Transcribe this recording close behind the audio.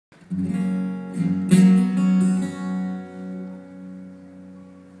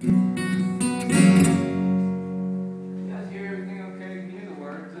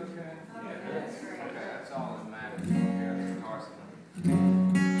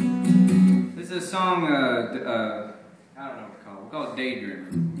This is a song, I don't know what it's called. We'll call it Daydreamer.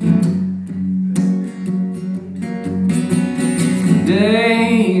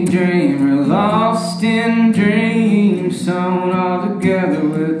 Daydreamer, lost in dreams, sewn all together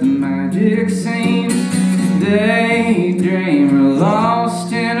with the magic seams. Daydreamer,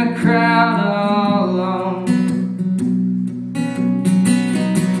 lost in a crowd all alone.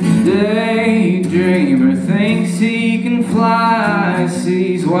 Daydreamer thinks he can fly,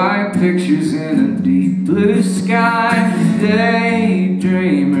 sees white pictures in a deep blue sky.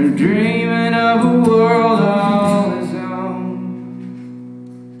 Daydreamer, dreaming of a world all his own.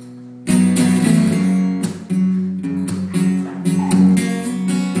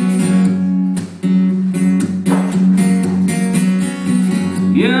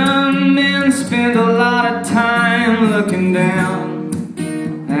 Young men spend a lot of time looking down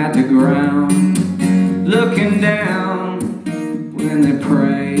at the ground, looking down when they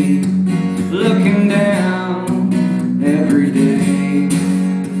pray, looking down every day.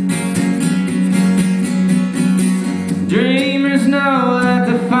 Dreamers know that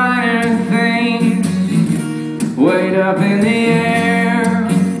the finer things wait up in the air,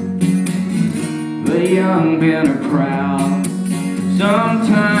 but young men are proud.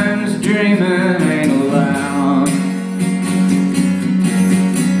 Sometimes dreaming ain't allowed.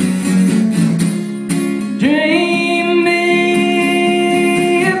 Dream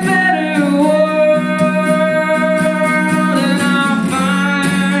me a better world, and I'll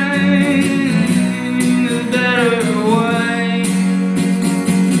find a better way.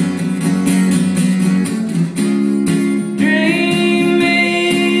 Dream me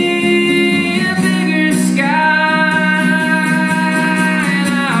a bigger sky, and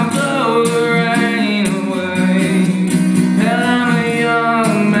I'll blow the rain away. Hell, I'm a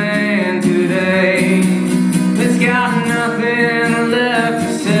young man today. It's got nothing left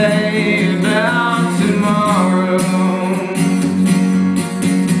to say about tomorrow.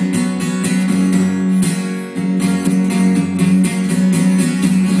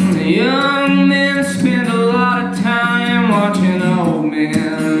 Young men spend a lot of time watching old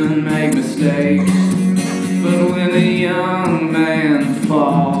men make mistakes, but when the young man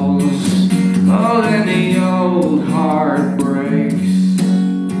falls, oh, then the old heart breaks.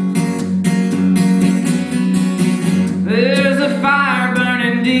 There's a fire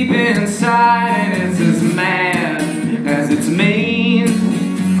burning deep inside, and it's as mad as it's mean.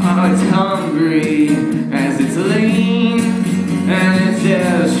 Oh, it's hungry as it's lean, and it's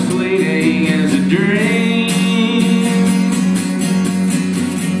as fleeting as a dream.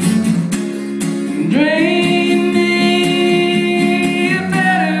 Dream me a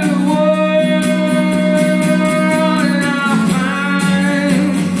better world, and I'll find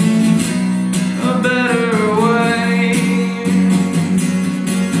a better way.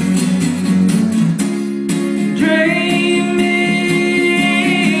 Dream me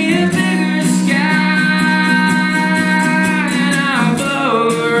a bigger sky, and I'll blow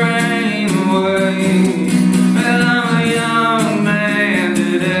the rain away. Well, I'm a young man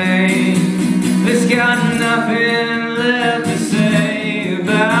today. It's got nothing left to say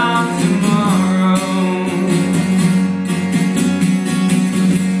about tomorrow.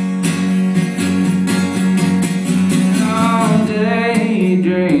 Oh,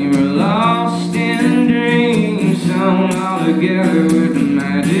 daydreamer, lost in dreams, sewn all together with the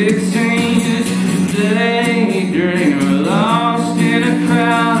magic seams. Daydreamer, lost in a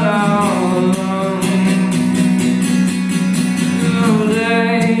crowd all alone. Oh,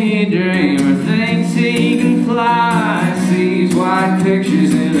 daydreamer thinks he can fly, sees white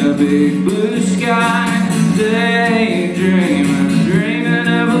pictures in a big blue sky. Daydreamer